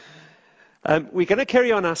We're going to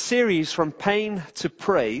carry on our series from pain to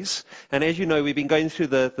praise. And as you know, we've been going through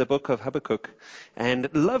the book of Habakkuk. And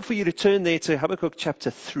I'd love for you to turn there to Habakkuk chapter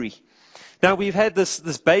 3. Now, we've had this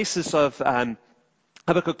basis of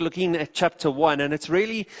Habakkuk looking at chapter 1, and it's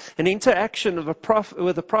really an interaction of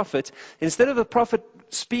with a prophet. Instead of a prophet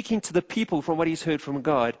speaking to the people from what he's heard from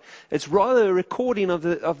God, it's rather a recording of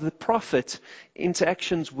the prophet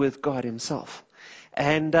interactions with God himself.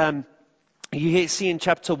 And you see in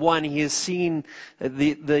chapter 1, he has seen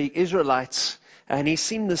the Israelites, and he's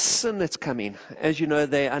seen the sin that's coming. As you know,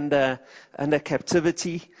 they're under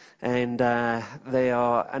captivity, and they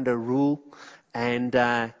are under rule.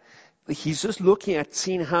 And he's just looking at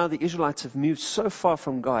seeing how the Israelites have moved so far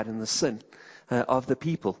from God in the sin of the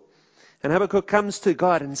people. And Habakkuk comes to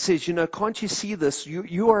God and says, can't you see this?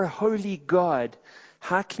 You are a holy God.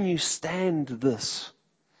 How can you stand this?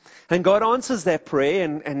 And God answers that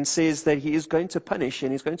prayer and says that he is going to punish,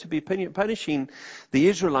 and he's going to be punishing the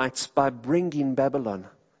Israelites by bringing Babylon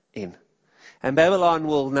in. And Babylon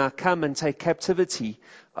will now come and take captivity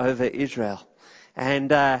over Israel.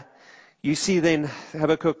 And you see then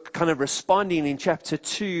Habakkuk kind of responding in chapter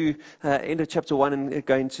 2, into chapter 1 and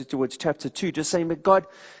going towards chapter 2, just saying, but God,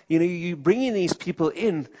 you bringing these people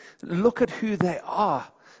in, look at who they are.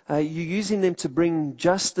 You're using them to bring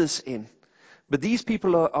justice in. But these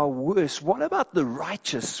people are worse. What about the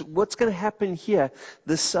righteous? What's going to happen here?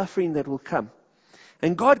 The suffering that will come.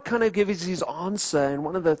 And God kind of gives his answer. And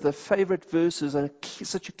one of the favorite verses, and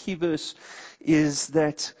such a key verse, is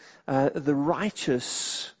that the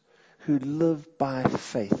righteous who live by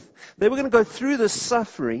faith. They were going to go through the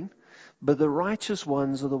suffering, but the righteous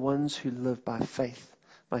ones are the ones who live by faith,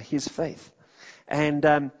 by his faith.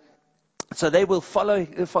 And so they will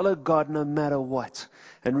follow God no matter what,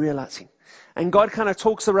 and realizing. And God kind of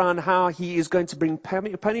talks around how he is going to bring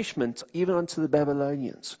punishment even onto the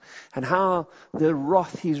Babylonians, and how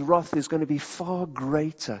his wrath is going to be far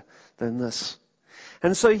greater than this.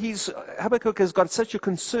 And so Habakkuk has got such a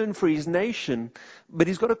concern for his nation, but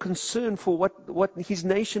he's got a concern for what his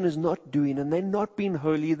nation is not doing, and they're not being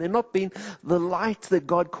holy, they're not being the light that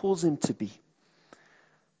God calls them to be.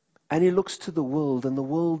 And he looks to the world, and the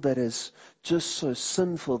world that is just so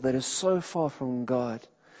sinful, that is so far from God,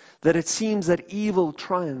 that it seems that evil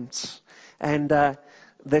triumphs, and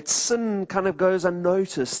that sin kind of goes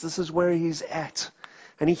unnoticed. This is where he's at.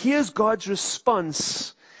 And he hears God's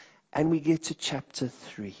response, and we get to chapter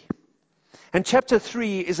 3. And chapter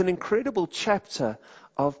 3 is an incredible chapter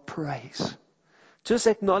of praise. Just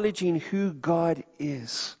acknowledging who God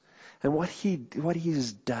is and what he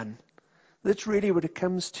has done. That's really what it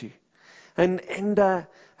comes to. And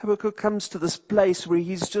Habakkuk comes to this place where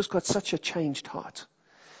he's just got such a changed heart.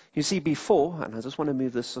 You see, before, and I just want to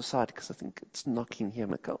move this aside because I think it's knocking here,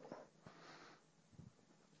 Michael.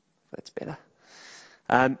 That's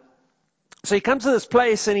better. So he comes to this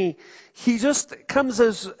place, and he just comes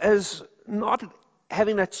as not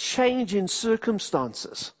having a change in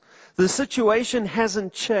circumstances. The situation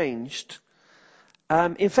hasn't changed.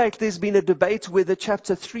 In fact, there's been a debate whether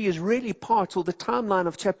chapter 3 is really part, or the timeline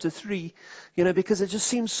of chapter 3, because it just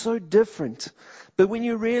seems so different. But when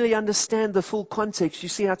you really understand the full context, you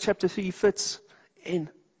see how chapter 3 fits in.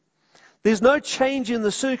 There's no change in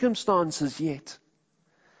the circumstances yet,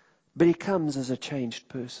 but he comes as a changed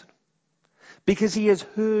person. Because he has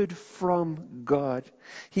heard from God.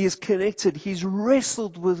 He is connected. He's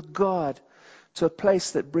wrestled with God to a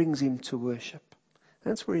place that brings him to worship.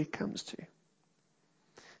 That's where he comes to.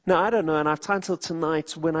 Now, I don't know, and I've titled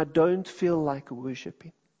tonight, When I Don't Feel Like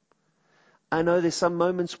Worshiping. I know there's some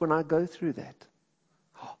moments when I go through that.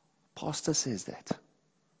 Oh, pastor says that.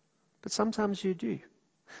 But sometimes you do.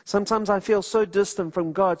 Sometimes I feel so distant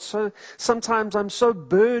from God. Sometimes I'm so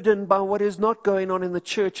burdened by what is not going on in the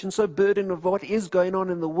church, and so burdened of what is going on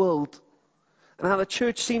in the world. And how the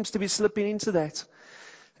church seems to be slipping into that.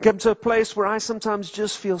 I come to a place where I sometimes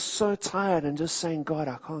just feel so tired and just saying, God,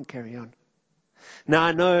 I can't carry on. Now,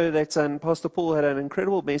 I know that Pastor Paul had an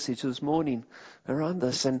incredible message this morning around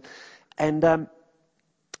this. And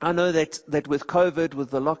I know that with COVID, with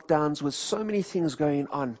the lockdowns, with so many things going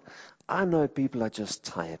on, I know people are just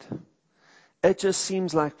tired. It just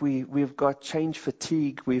seems like we've got change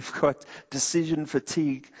fatigue. We've got decision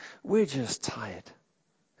fatigue. We're just tired.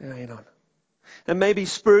 And maybe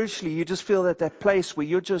spiritually, you just feel at that place where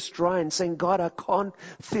you're just dry and saying, God, I can't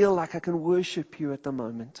feel like I can worship you at the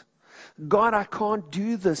moment. God, I can't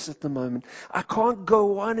do this at the moment. I can't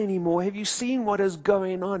go on anymore. Have you seen what is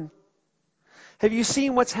going on? Have you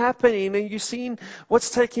seen what's happening? Have you seen what's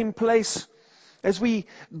taking place as we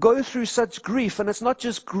go through such grief? And it's not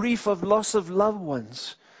just grief of loss of loved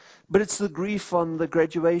ones, But it's the grief on the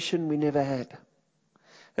graduation we never had.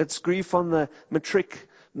 It's grief on the matric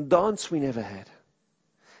dance we never had.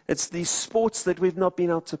 It's the sports that we've not been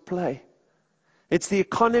able to play. It's the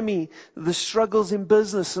economy, the struggles in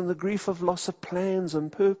business, and the grief of loss of plans and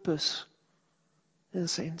purpose, in a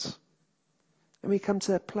sense. And we come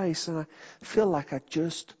to that place and I feel like I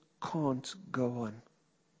just can't go on.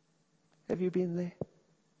 Have you been there?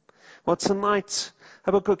 Well, tonight,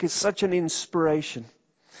 Habakkuk is such an inspiration.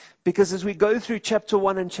 Because as we go through chapter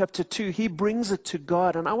 1 and chapter 2, he brings it to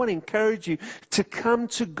God. And I want to encourage you to come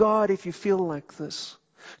to God if you feel like this.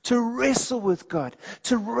 To wrestle with God.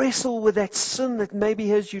 To wrestle with that sin that maybe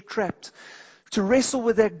has you trapped. To wrestle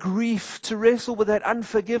with that grief. To wrestle with that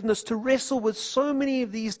unforgiveness. To wrestle with so many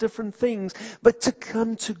of these different things. But to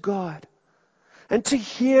come to God. And to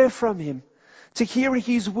hear from Him. To hear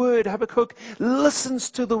His word. Habakkuk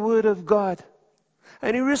listens to the word of God.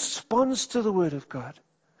 And he responds to the word of God.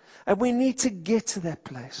 And we need to get to that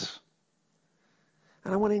place.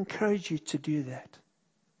 And I want to encourage you to do that.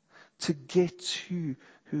 To get to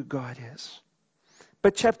who God is.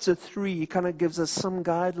 But chapter 3 kind of gives us some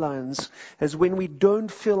guidelines as when we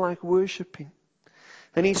don't feel like worshiping.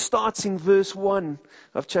 And he starts in verse 1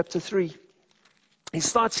 of chapter 3. He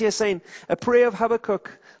starts here saying, a prayer of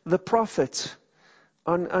Habakkuk, the prophet,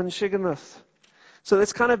 on Shigionoth. So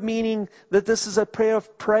that's kind of meaning that this is a prayer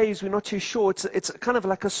of praise. We're not too sure. It's kind of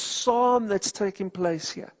like a psalm that's taking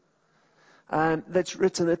place here. That's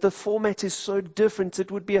written. That the format is so different.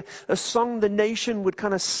 It would be a song the nation would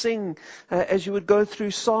kind of sing as you would go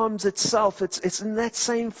through Psalms itself. It's in that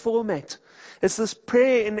same format. It's this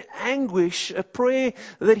prayer in anguish, a prayer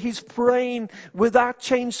that he's praying without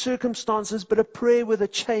changed circumstances, but a prayer with a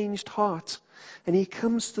changed heart. And he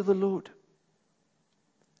comes to the Lord.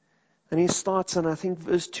 And he starts, and I think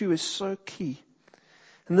verse 2 is so key.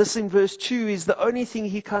 And this in verse 2 is the only thing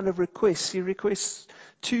he kind of requests. He requests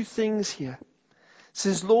two things here. He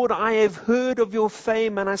says, Lord, I have heard of your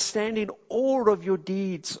fame, and I stand in awe of your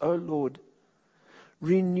deeds, O Lord.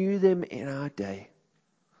 Renew them in our day.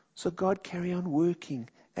 So God, carry on working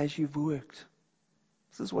as you've worked.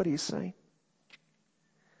 This is what he's saying.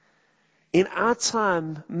 In our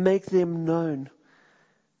time, make them known.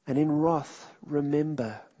 And in wrath,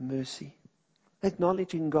 remember mercy.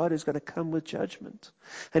 Acknowledging God is going to come with judgment.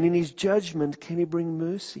 And in his judgment, can he bring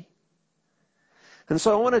mercy? And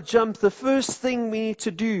so I want to jump. The first thing we need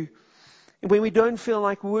to do when we don't feel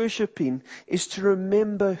like worshiping is to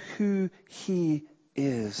remember who he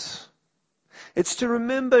is. It's to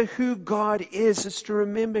remember who God is. It's to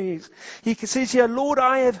remember he says here, Lord,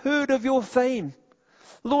 I have heard of your fame.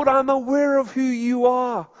 Lord, I'm aware of who you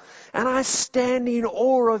are. And I stand in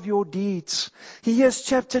awe of your deeds. He hears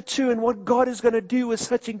chapter 2 and what God is going to do with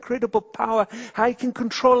such incredible power. How he can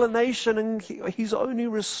control a nation. And his only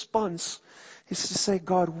response is to say,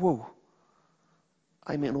 God, whoa,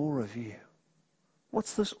 I'm in awe of you.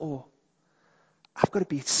 What's this awe? I've got to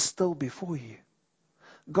be still before you.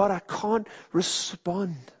 God, I can't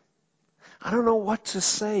respond. I don't know what to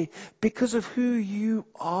say because of who you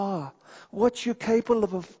are, what you're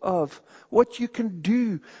capable of, what you can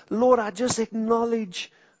do. Lord, I just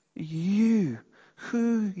acknowledge you,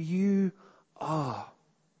 who you are.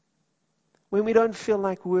 When we don't feel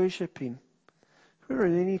like worshiping, we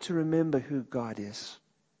really need to remember who God is.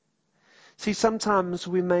 See, sometimes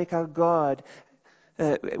we make our God,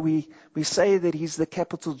 we say that he's the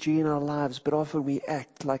capital G in our lives, but often we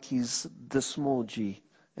act like he's the small g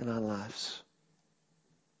in our lives.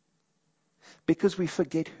 Because we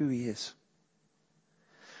forget who he is.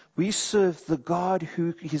 We serve the God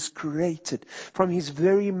who is created. From his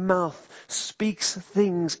very mouth speaks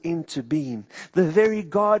things into being. The very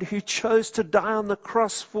God who chose to die on the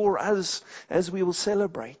cross for us, as we will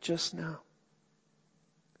celebrate just now.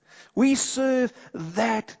 We serve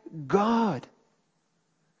that God.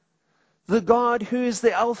 The God who is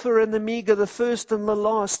the Alpha and the Omega, the first and the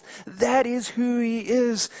last. That is who he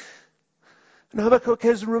is. And Habakkuk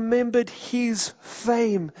has remembered his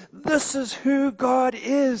fame. This is who God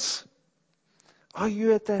is. Are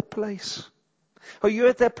you at that place? Are you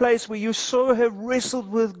at that place where you so have wrestled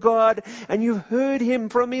with God and you've heard him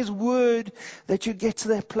from his word that you get to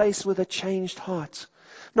that place with a changed heart?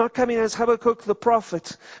 Not coming as Habakkuk the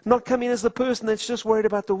prophet, not coming as the person that's just worried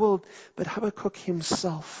about the world, but Habakkuk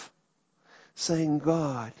himself saying,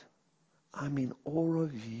 God, I'm in awe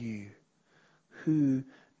of you, who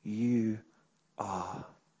you are.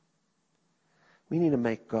 We need to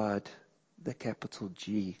make God the capital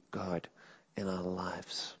G, God, in our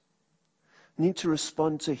lives. We need to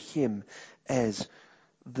respond to him as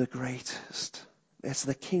the greatest, as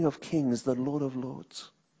the King of Kings, the Lord of Lords.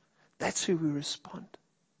 That's who we respond.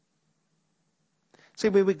 See,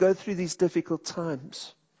 when we go through these difficult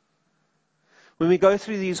times, when we go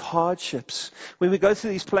through these hardships, when we go through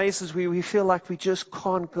these places where we feel like we just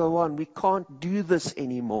can't go on, we can't do this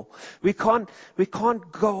anymore, we can't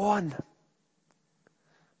go on,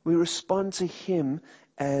 we respond to Him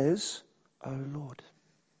as, "Oh Lord,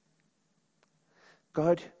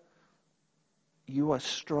 God, you are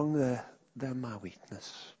stronger than my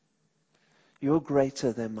weakness. You're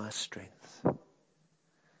greater than my strength.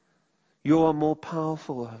 You are more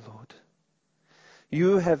powerful, oh Lord.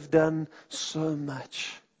 You have done so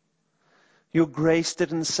much. Your grace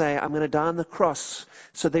didn't say, I'm going to die on the cross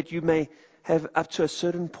so that you may have up to a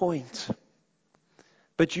certain point.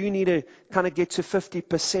 But you need to kind of get to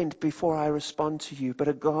 50% before I respond to you. But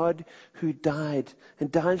a God who died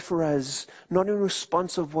and died for us, not in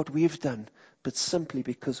response of what we've done, but simply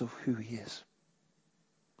because of who He is.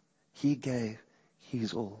 He gave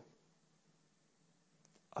His all.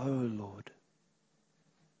 Oh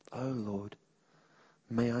Lord,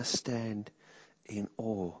 may I stand in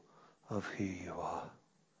awe of who you are,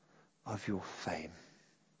 of your fame.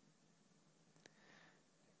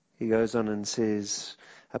 He goes on and says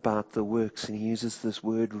about the works, and he uses this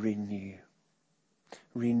word renew.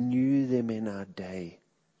 Renew them in our day.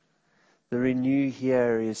 The renew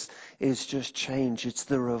here is just change. It's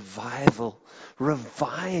the revival.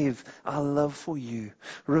 Revive our love for you.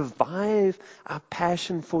 Revive our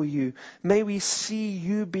passion for you. May we see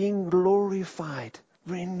you being glorified.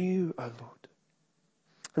 Renew, O Lord.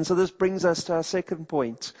 And so this brings us to our second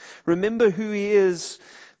point. Remember who He is,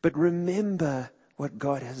 but remember what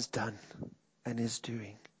God has done and is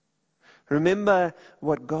doing. Remember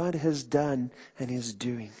what God has done and is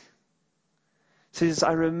doing. It says,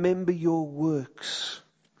 I remember your works.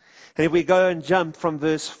 And if we go and jump from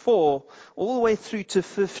verse 4 all the way through to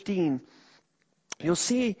 15, you'll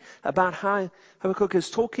see about how Habakkuk is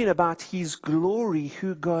talking about His glory,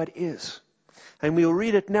 who God is. And we'll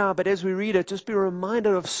read it now, but as we read it, just be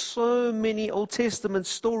reminded of so many Old Testament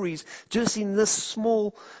stories just in this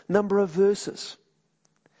small number of verses.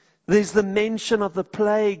 There's the mention of the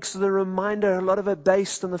plagues, the reminder, a lot of it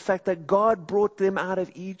based on the fact that God brought them out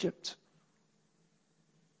of Egypt.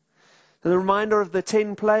 The reminder of the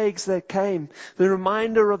 10 plagues that came. The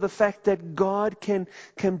reminder of the fact that God can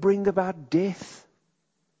bring about death,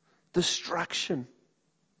 destruction.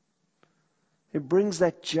 It brings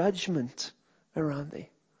that judgment around there.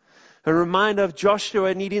 A reminder of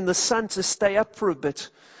Joshua needing the sun to stay up for a bit,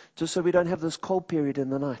 just so we don't have this cold period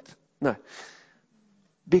in the night. No.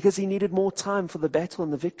 Because he needed more time for the battle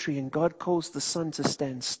and the victory, and God calls the sun to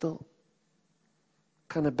stand still.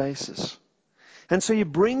 Kind of basis. And so he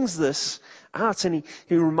brings this out, and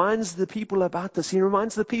he reminds the people about this. He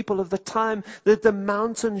reminds the people of the time that the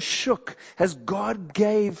mountain shook as God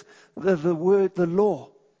gave the word, the law,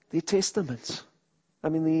 the testaments.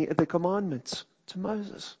 The commandments to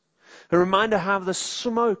Moses. A reminder how the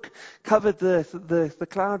smoke covered the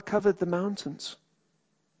cloud covered the mountains.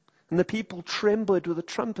 And the people trembled with the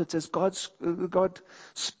trumpets as God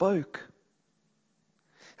spoke.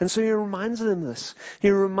 And so he reminds them this. He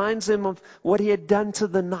reminds them of what he had done to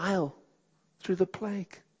the Nile through the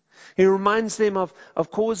plague. He reminds them of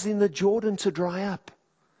causing the Jordan to dry up.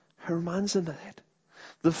 He reminds them of that.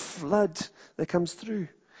 The flood that comes through.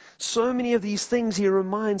 So many of these things he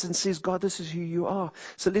reminds and says, God, this is who you are.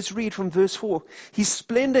 So let's read from verse 4. His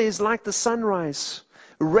splendor is like the sunrise.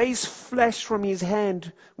 Rays flash from his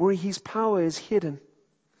hand where his power is hidden.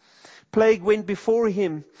 Plague went before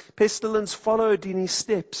him. Pestilence followed in his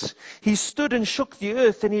steps. He stood and shook the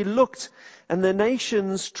earth, and he looked, and the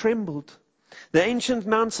nations trembled. The ancient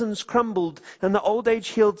mountains crumbled, and the old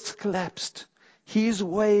age hills collapsed. His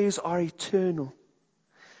ways are eternal.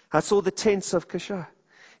 I saw the tents of Kishar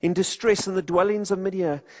in distress, and the dwellings of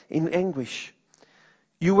Midian in anguish.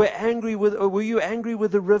 Were you angry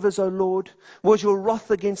with the rivers, O Lord? Was your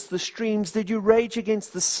wrath against the streams? Did you rage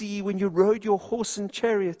against the sea when you rode your horse and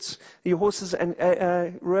chariots,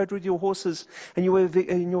 rode with your horses, and you were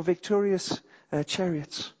in your victorious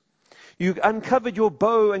chariots? You uncovered your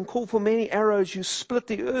bow and called for many arrows. You split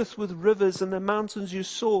the earth with rivers, and the mountains you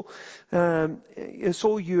saw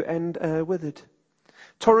you and withered.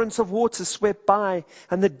 Torrents of water swept by,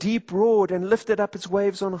 and the deep roared and lifted up its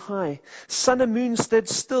waves on high. Sun and moon stood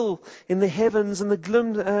still in the heavens, and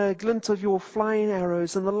the glint of your flying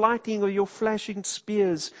arrows, and the lightning of your flashing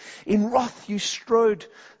spears. In wrath you strode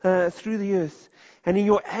through the earth, and in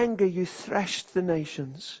your anger you thrashed the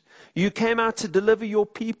nations. You came out to deliver your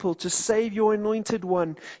people, to save your anointed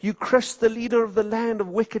one. You crushed the leader of the land of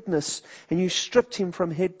wickedness, and you stripped him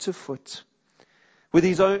from head to foot. With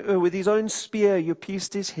his own spear you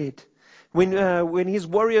pierced his head. When his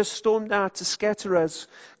warriors stormed out to scatter us,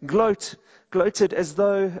 gloated as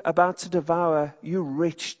though about to devour, you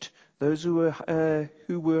wretched those who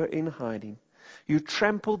were in hiding. You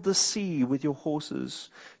trampled the sea with your horses,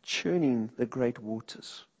 churning the great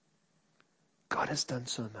waters. God has done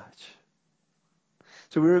so much.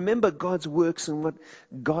 So we remember God's works and what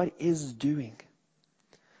God is doing.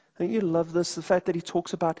 Don't you love this? The fact that he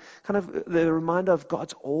talks about kind of the reminder of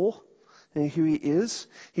God's awe and who he is.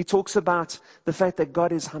 He talks about the fact that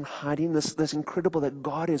God is unhiding, this incredible that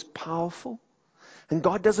God is powerful. And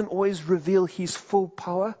God doesn't always reveal his full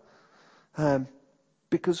power.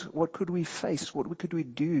 Because what could we face? What could we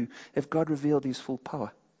do if God revealed his full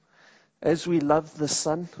power? As we love the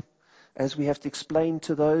sun, as we have to explain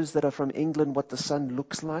to those that are from England what the sun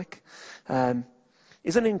looks like. Isn't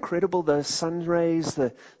it incredible, the sun rays,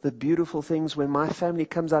 the beautiful things? When my family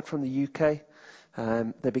comes out from the UK,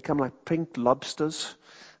 they become like pink lobsters.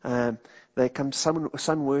 They come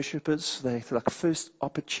sun worshippers. They like first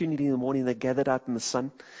opportunity in the morning, they're gathered out in the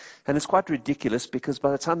sun. And it's quite ridiculous because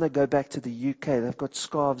by the time they go back to the UK, they've got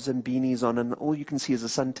scarves and beanies on, and all you can see is a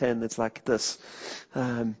suntan that's like this.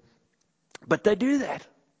 But they do that.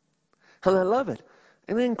 And I love it.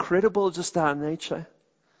 Isn't it incredible, just our nature?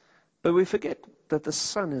 But we forget that the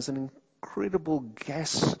sun is an incredible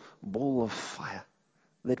gas ball of fire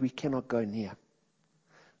that we cannot go near.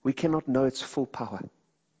 We cannot know its full power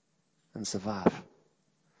and survive.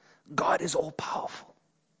 God is all powerful.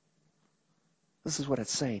 This is what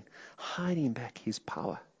it's saying. Hiding back his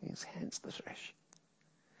power in his hands, the thresh.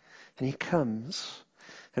 And he comes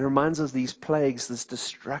and reminds us these plagues, this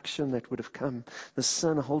destruction that would have come, the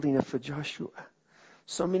sun holding up for Joshua.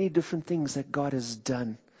 So many different things that God has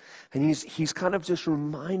done. And he's kind of just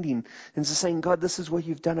reminding and just saying, God, this is what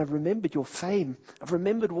you've done. I've remembered your fame. I've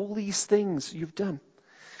remembered all these things you've done.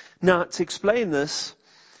 Now, to explain this,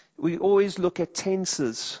 we always look at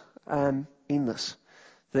tenses in this.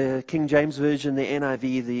 The King James Version, the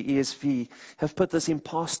NIV, the ESV have put this in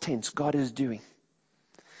past tense. God is doing.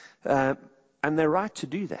 And they're right to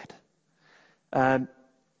do that.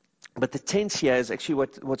 But the tense here is actually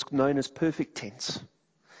what's known as perfect tense.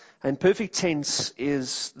 And perfect tense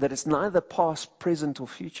is that it's neither past, present, or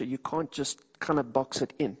future. You can't just kind of box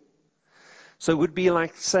it in. So it would be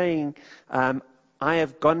like saying, I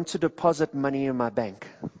have gone to deposit money in my bank.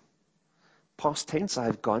 Past tense, I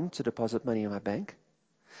have gone to deposit money in my bank.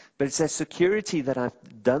 But it's that security that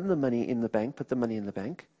I've done the money in the bank, put the money in the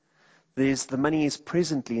bank. There's the money is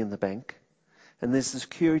presently in the bank. And there's the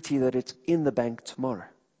security that it's in the bank tomorrow.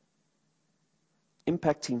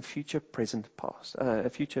 Impacting future, present, past.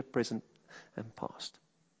 Future, present, and past.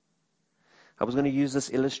 I was going to use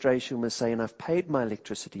this illustration with saying I've paid my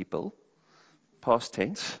electricity bill. Past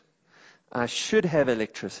tense. I should have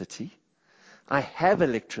electricity. I have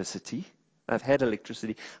electricity. I've had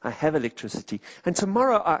electricity. I have electricity. And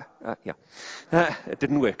tomorrow, it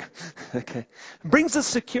didn't work. Okay. Brings us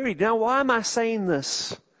security. Now, why am I saying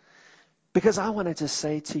this? Because I wanted to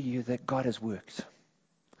say to you that God has worked.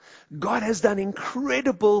 God has done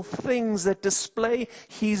incredible things that display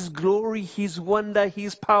his glory, his wonder,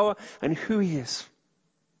 his power, and who he is.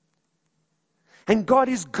 And God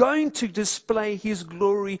is going to display his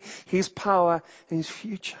glory, his power, and his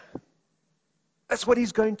future. That's what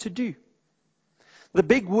he's going to do. The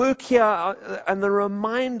big work here and the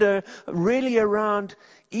reminder really around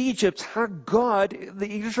Egypt, how God, the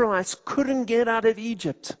Israelites couldn't get out of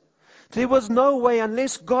Egypt. There was no way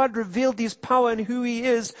unless God revealed his power and who he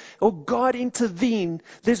is, or God intervened,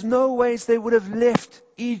 there's no ways they would have left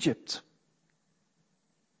Egypt.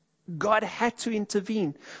 God had to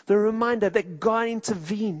intervene. The reminder that God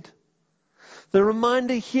intervened. The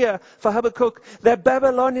reminder here for Habakkuk that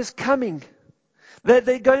Babylon is coming. That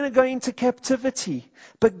they're going to go into captivity.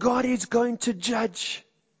 But God is going to judge.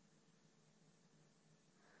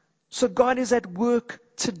 So God is at work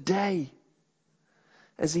today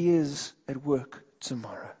as he is at work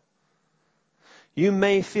tomorrow. You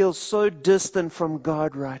may feel so distant from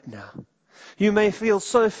God right now. You may feel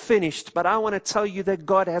so finished, but I want to tell you that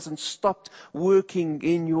God hasn't stopped working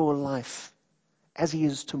in your life as he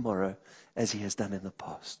is tomorrow, as he has done in the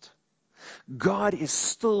past. God is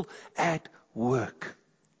still at work.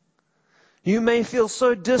 You may feel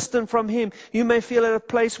so distant from him. You may feel at a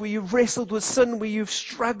place where you've wrestled with sin, where you've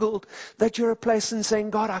struggled, that you're a place and saying,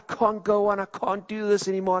 God, I can't go on. I can't do this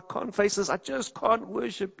anymore. I can't face this. I just can't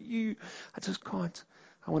worship you. I just can't.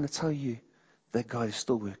 I want to tell you that God is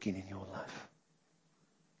still working in your life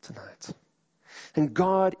tonight. And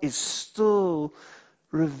God is still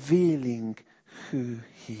revealing who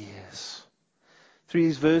he is. Through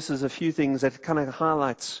these verses, a few things that kind of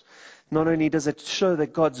highlights Not only does it show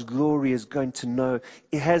that God's glory is going to know,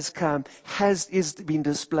 it has come, is being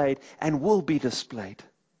displayed, and will be displayed.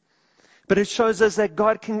 But it shows us that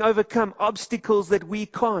God can overcome obstacles that we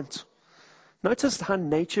can't. Notice how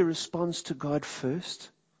nature responds to God first.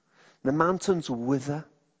 The mountains wither.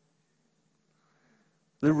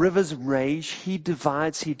 The rivers rage. He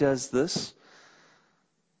divides. He does this.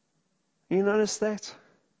 You notice that?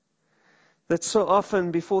 That so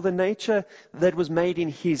often before the nature that was made in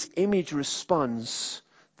His image responds,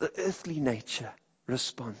 the earthly nature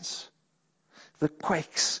responds. The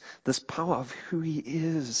quakes, this power of who He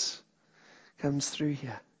is comes through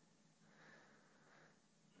here.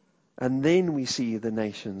 And then we see the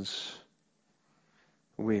nations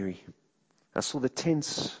weary. I saw the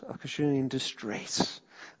tents of Kashun in distress,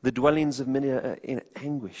 the dwellings of many in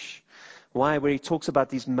anguish. Why? Where he talks about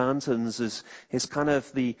these mountains is kind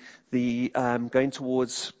of the going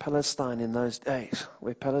towards Palestine in those days,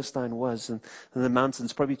 where Palestine was, and the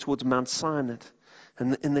mountains, probably towards Mount Sinai.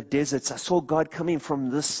 And in the deserts, I saw God coming from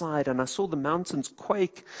this side, and I saw the mountains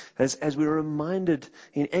quake as we were reminded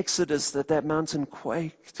in Exodus that mountain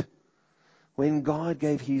quaked. When God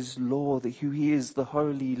gave His law, that who He is, the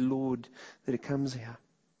Holy Lord, that it comes here.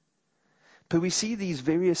 But we see these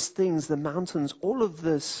various things, the mountains, all of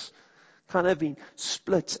this kind of being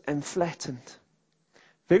split and flattened.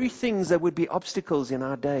 Very things that would be obstacles in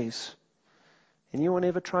our days. Anyone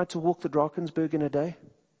ever tried to walk the Drakensberg in a day?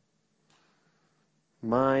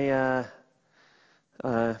 My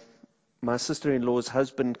sister-in-law's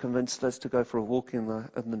husband convinced us to go for a walk in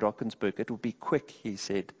the Drakensberg. It would be quick, he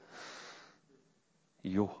said.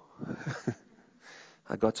 Yo.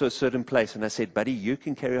 I got to a certain place and I said, buddy, you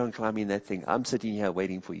can carry on climbing that thing. I'm sitting here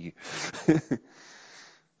waiting for you.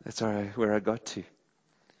 That's where I got to.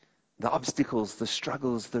 The obstacles, the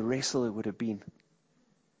struggles, the wrestle it would have been.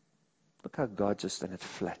 Look how God just, and it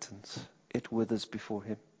flattens. It withers before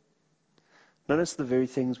Him. Notice the very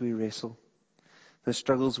things we wrestle, the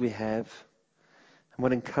struggles we have, and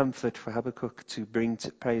what in comfort for Habakkuk to bring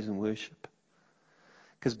to praise and worship.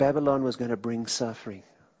 Because Babylon was going to bring suffering.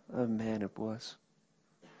 Oh man, it was.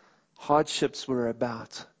 Hardships were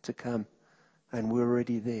about to come, and we're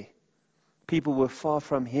already there. People were far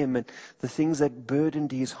from Him, and the things that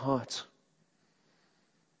burdened His heart.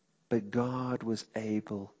 But God was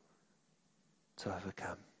able to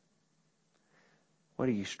overcome. What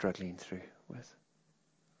are you struggling through with?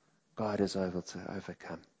 God is able to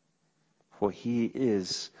overcome. For He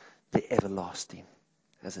is the everlasting,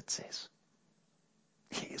 as it says.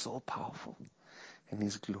 He is all powerful, and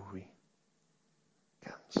His glory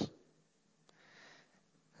comes.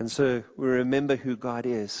 And so we remember who God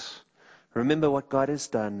is. Remember what God has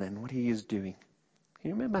done and what He is doing. Can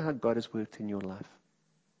you remember how God has worked in your life?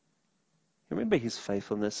 Remember His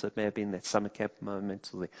faithfulness. It may have been that summer camp moment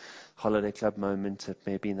or the holiday club moment. It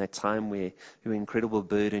may have been that time where you were incredible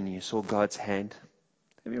burden and you saw God's hand.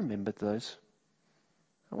 Have you remembered those?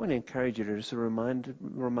 I want to encourage you to just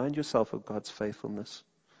remind yourself of God's faithfulness.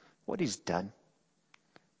 What He's done.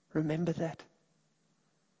 Remember that.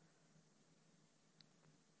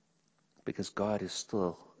 Because God is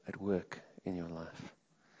still at work in your life.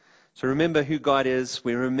 So remember who God is.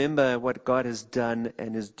 We remember what God has done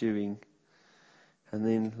and is doing. And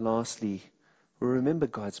then lastly, we remember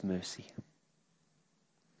God's mercy.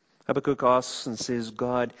 Habakkuk asks and says,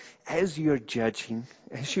 God, as you're judging,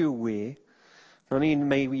 as you're aware, not only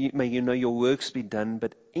may you know your works be done,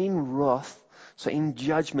 but in wrath, so in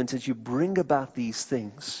judgment, as you bring about these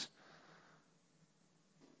things,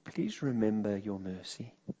 please remember your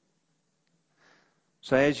mercy.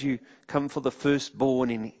 So as you come for the firstborn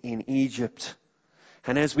in Egypt,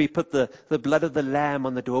 and as we put the blood of the lamb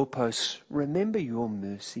on the doorposts, remember your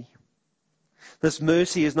mercy. This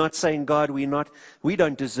mercy is not saying, God, we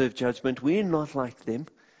don't deserve judgment. We're not like them.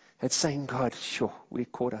 It's saying, God, sure, we're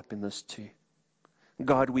caught up in this too.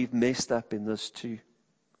 God, we've messed up in this too.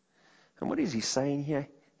 And what is He saying here?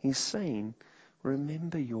 He's saying,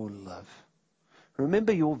 remember your love.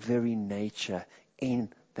 Remember your very nature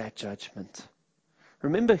in that judgment.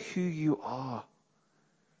 Remember who you are.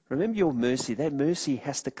 Remember your mercy. That mercy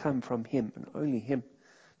has to come from Him and only Him,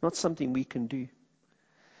 not something we can do.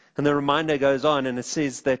 And the reminder goes on, and it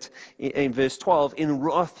says that in verse 12, in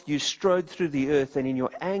wrath you strode through the earth, and in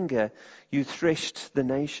your anger you threshed the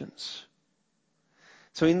nations.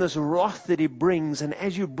 So in this wrath that He brings, and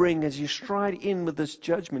as you stride in with this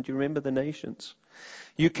judgment, you remember the nations.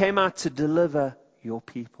 You came out to deliver your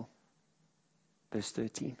people. Verse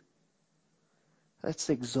 13. That's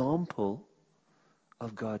the example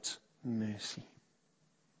of God's mercy.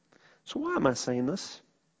 So why am I saying this?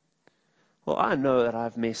 Well, I know that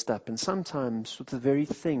I've messed up, and sometimes with the very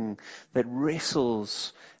thing that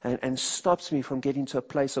wrestles and stops me from getting to a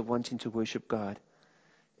place of wanting to worship God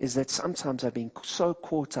is that sometimes I've been so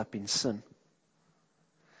caught up in sin.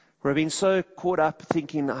 Where I've been so caught up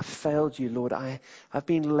thinking, I've failed you, Lord. I've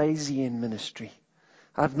been lazy in ministry.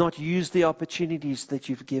 I've not used the opportunities that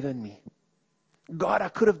you've given me. God, I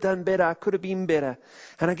could have done better. I could have been better.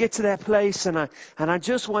 And I get to that place and I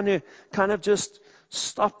just want to kind of just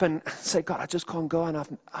stop and say, God, I just can't go on.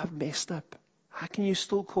 I've messed up. How can you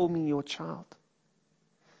still call me your child?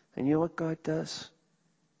 And you know what God does?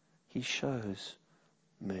 He shows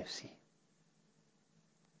mercy.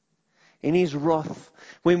 In His wrath,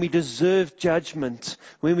 when we deserve judgment,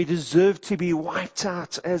 when we deserve to be wiped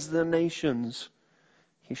out as the nations,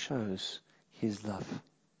 He shows His love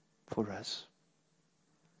for us.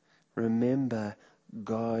 Remember,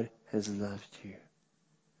 God has loved you.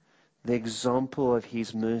 The example of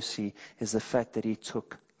His mercy is the fact that He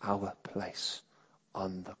took our place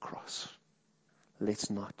on the cross.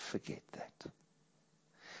 Let's not forget that.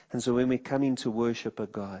 And so when we come in to worship a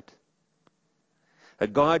God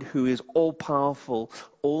who is all-powerful,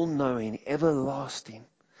 all-knowing, everlasting,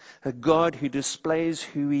 a God who displays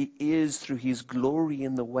who He is through His glory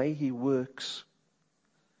and the way He works,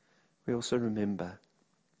 we also remember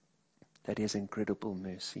that He has incredible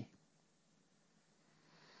mercy.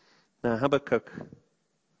 Now Habakkuk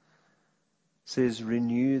says,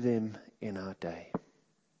 renew them in our day.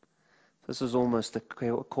 This is almost a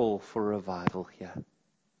call for revival here.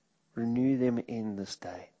 Renew them in this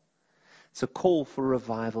day. It's a call for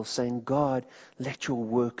revival, saying, God, let your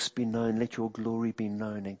works be known, let your glory be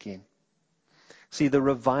known again. See, the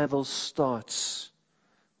revival starts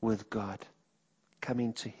with God,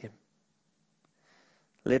 coming to Him.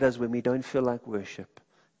 Let us, when we don't feel like worship,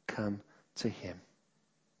 come to Him.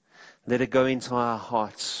 Let it go into our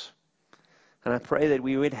hearts. And I pray that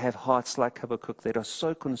we would have hearts like Habakkuk that are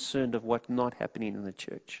so concerned of what's not happening in the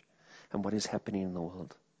church and what is happening in the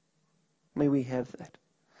world. May we have that.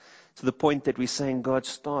 To the point that we're saying, God,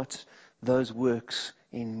 start those works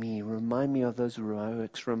in me. Remind me of those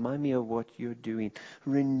works. Remind me of what you're doing.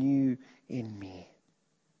 Renew in me.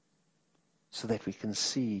 So that we can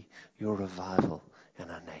see your revival in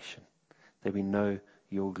our nation. That we know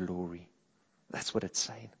your glory. That's what it's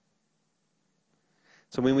saying.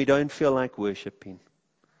 So when we don't feel like worshiping,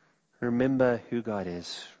 remember who God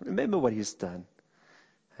is. Remember what He's done.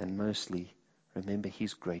 And mostly, remember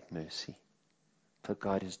His great mercy. For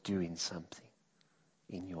God is doing something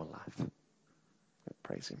in your life.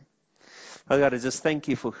 Praise Him. Oh God, I just thank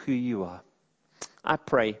you for who you are. I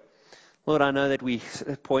pray, Lord, I know that we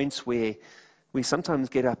at points where we sometimes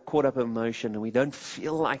get caught up in emotion and we don't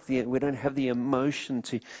feel like we don't have the emotion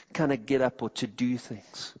to kind of get up or to do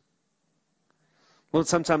things. Lord,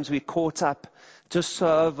 sometimes we're caught up just so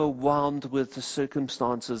overwhelmed with the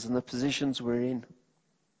circumstances and the positions we're in.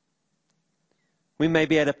 We may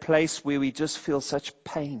be at a place where we just feel such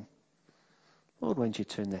pain. Lord, won't you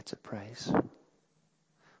turn that to praise?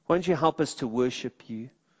 Won't you help us to worship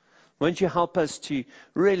you? Won't you help us to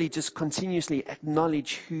really just continuously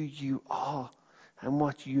acknowledge who you are and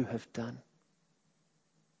what you have done?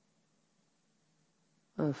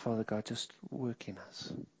 Oh, Father God, just work in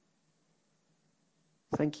us.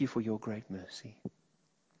 Thank you for your great mercy.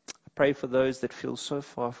 I pray for those that feel so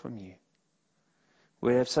far from you.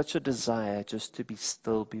 We have such a desire just to be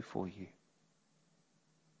still before you.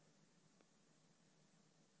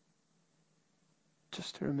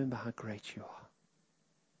 Just to remember how great you are.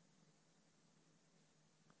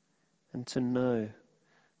 And to know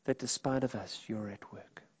that despite of us, you're at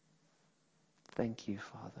work. Thank you,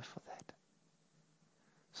 Father, for that.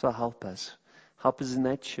 So help us. Help us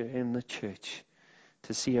in the church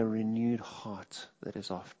to see a renewed heart that is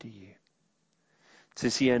after you. To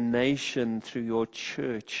see a nation through your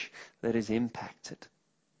church that is impacted.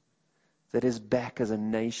 That is back as a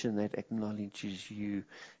nation that acknowledges you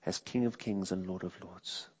as King of Kings and Lord of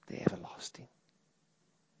Lords, the everlasting.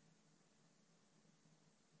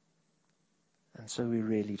 And so we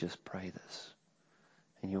really just pray this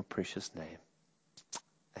in your precious name.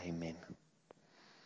 Amen.